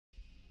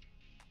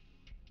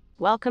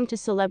Welcome to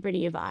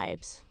Celebrity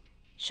Vibes.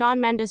 Shawn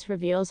Mendes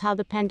reveals how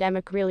the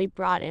pandemic really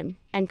brought him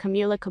and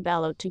Camila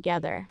Cabello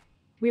together.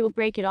 We will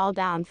break it all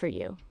down for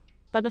you.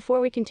 But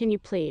before we continue,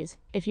 please,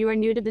 if you are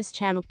new to this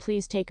channel,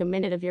 please take a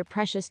minute of your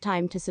precious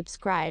time to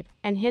subscribe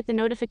and hit the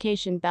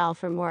notification bell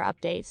for more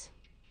updates.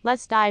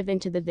 Let's dive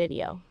into the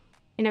video.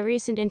 In a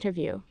recent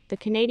interview, the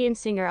Canadian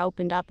singer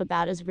opened up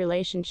about his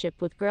relationship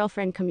with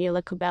girlfriend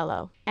Camila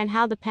Cabello and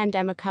how the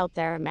pandemic helped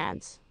their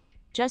romance.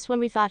 Just when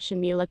we thought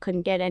Shawnmila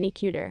couldn't get any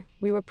cuter,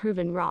 we were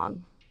proven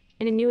wrong.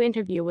 In a new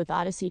interview with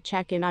Audacy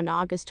Check In on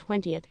August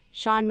 20th,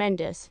 Shawn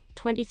Mendes,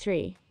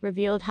 23,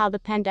 revealed how the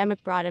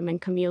pandemic brought him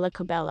and Camila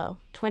Cabello,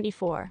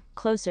 24,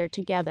 closer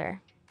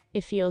together.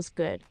 It feels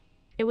good.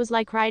 It was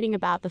like writing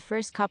about the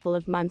first couple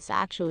of months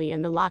actually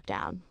in the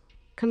lockdown.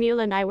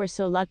 Camila and I were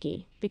so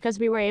lucky, because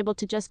we were able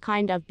to just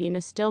kind of be in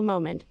a still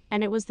moment,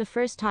 and it was the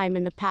first time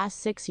in the past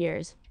 6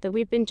 years that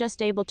we've been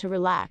just able to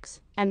relax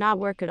and not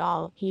work at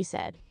all, he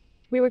said.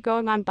 We were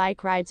going on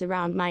bike rides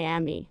around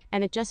Miami,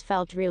 and it just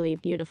felt really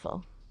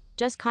beautiful.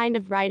 Just kind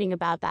of writing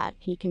about that,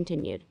 he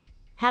continued.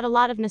 Had a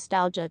lot of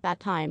nostalgia at that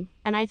time,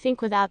 and I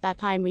think without that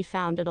time we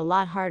found it a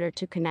lot harder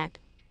to connect.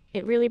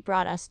 It really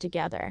brought us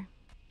together.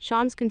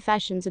 Shawn's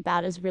confessions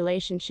about his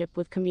relationship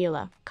with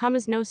Camila come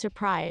as no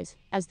surprise,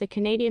 as the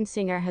Canadian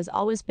singer has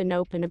always been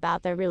open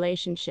about their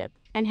relationship,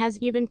 and has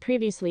even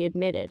previously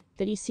admitted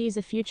that he sees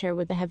a future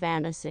with the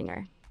Havana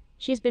singer.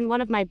 She's been one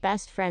of my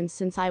best friends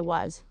since I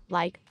was,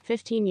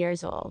 15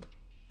 years old.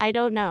 I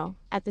don't know,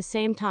 at the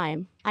same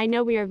time, I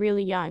know we are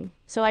really young,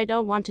 so I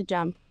don't want to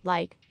jump,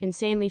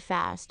 insanely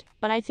fast,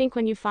 but I think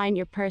when you find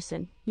your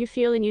person, you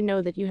feel and you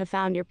know that you have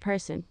found your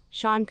person,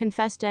 Shawn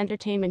confessed to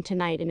Entertainment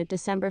Tonight in a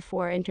December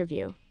 4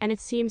 interview, and it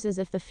seems as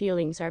if the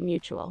feelings are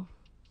mutual.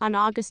 On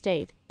August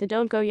 8, the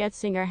Don't Go Yet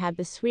singer had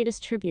the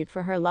sweetest tribute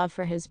for her love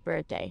for his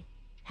birthday.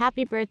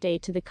 Happy birthday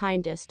to the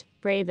kindest,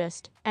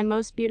 bravest, and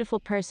most beautiful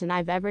person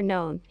I've ever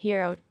known, he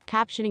wrote,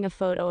 captioning a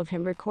photo of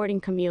him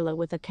recording Camila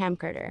with a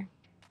camcorder.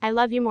 I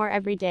love you more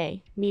every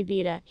day, mi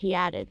vida, he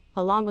added,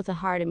 along with a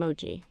heart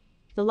emoji.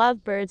 The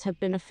lovebirds have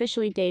been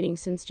officially dating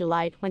since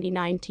July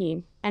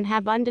 2019, and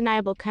have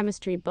undeniable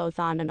chemistry both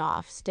on and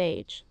off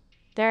stage.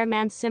 Their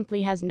romance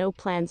simply has no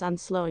plans on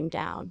slowing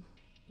down.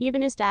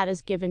 Even his dad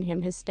has given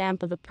him his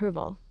stamp of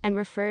approval, and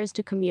refers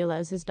to Camila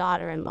as his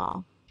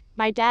daughter-in-law.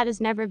 My dad is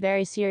never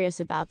very serious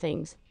about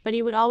things, but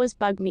he would always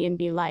bug me and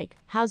be like,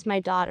 how's my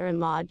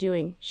daughter-in-law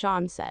doing,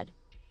 Shawn said.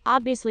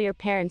 Obviously your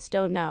parents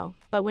don't know,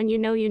 but when you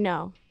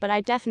know, but I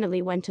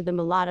definitely went to them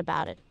a lot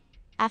about it.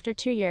 After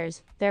 2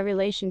 years, their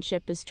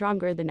relationship is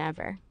stronger than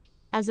ever.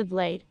 As of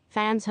late,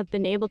 fans have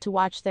been able to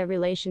watch their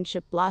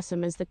relationship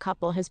blossom as the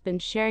couple has been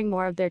sharing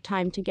more of their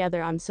time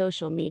together on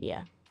social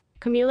media.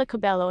 Camila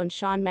Cabello and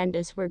Shawn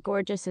Mendes were a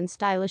gorgeous and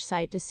stylish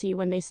sight to see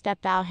when they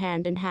stepped out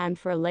hand in hand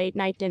for a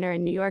late-night dinner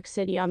in New York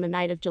City on the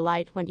night of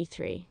July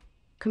 23.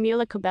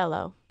 Camila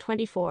Cabello,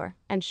 24,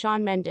 and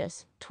Shawn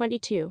Mendes,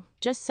 22,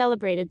 just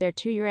celebrated their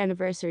 2-year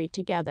anniversary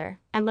together,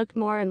 and looked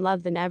more in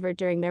love than ever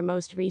during their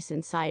most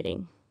recent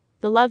sighting.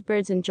 The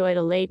lovebirds enjoyed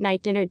a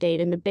late-night dinner date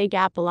in the Big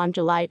Apple on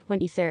July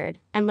 23,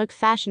 and looked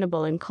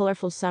fashionable in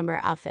colorful summer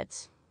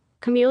outfits.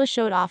 Camila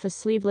showed off a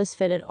sleeveless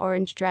fitted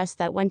orange dress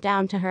that went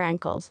down to her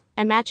ankles,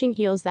 and matching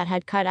heels that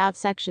had cut-out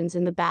sections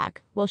in the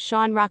back, while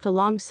Shawn rocked a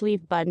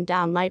long-sleeved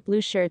button-down light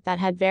blue shirt that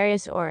had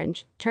various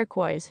orange,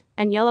 turquoise,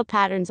 and yellow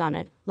patterns on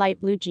it, light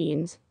blue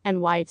jeans,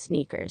 and white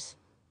sneakers.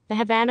 The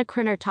Havana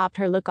crooner topped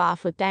her look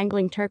off with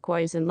dangling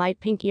turquoise and light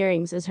pink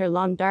earrings as her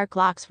long dark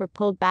locks were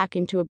pulled back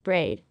into a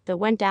braid that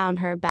went down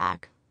her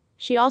back.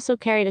 She also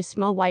carried a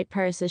small white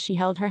purse as she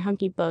held her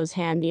hunky beau's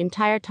hand the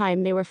entire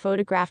time they were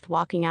photographed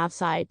walking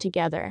outside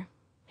together.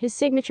 His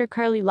signature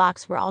curly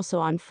locks were also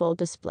on full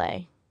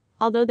display.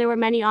 Although there were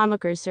many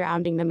onlookers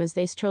surrounding them as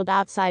they strolled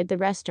outside the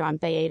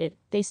restaurant they ate at,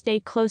 they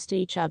stayed close to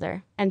each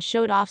other and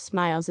showed off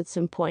smiles at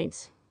some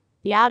points.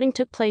 The outing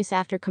took place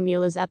after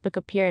Camila's epic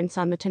appearance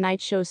on The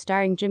Tonight Show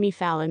starring Jimmy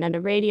Fallon and a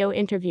radio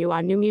interview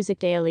on New Music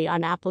Daily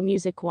on Apple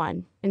Music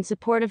One, in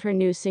support of her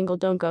new single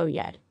Don't Go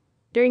Yet.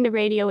 During the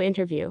radio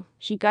interview,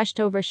 she gushed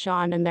over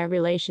Shawn and their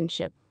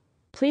relationship.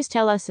 Please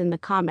tell us in the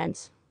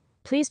comments.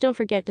 Please don't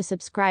forget to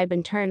subscribe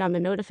and turn on the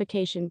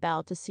notification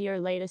bell to see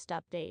our latest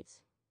updates.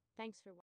 Thanks for watching.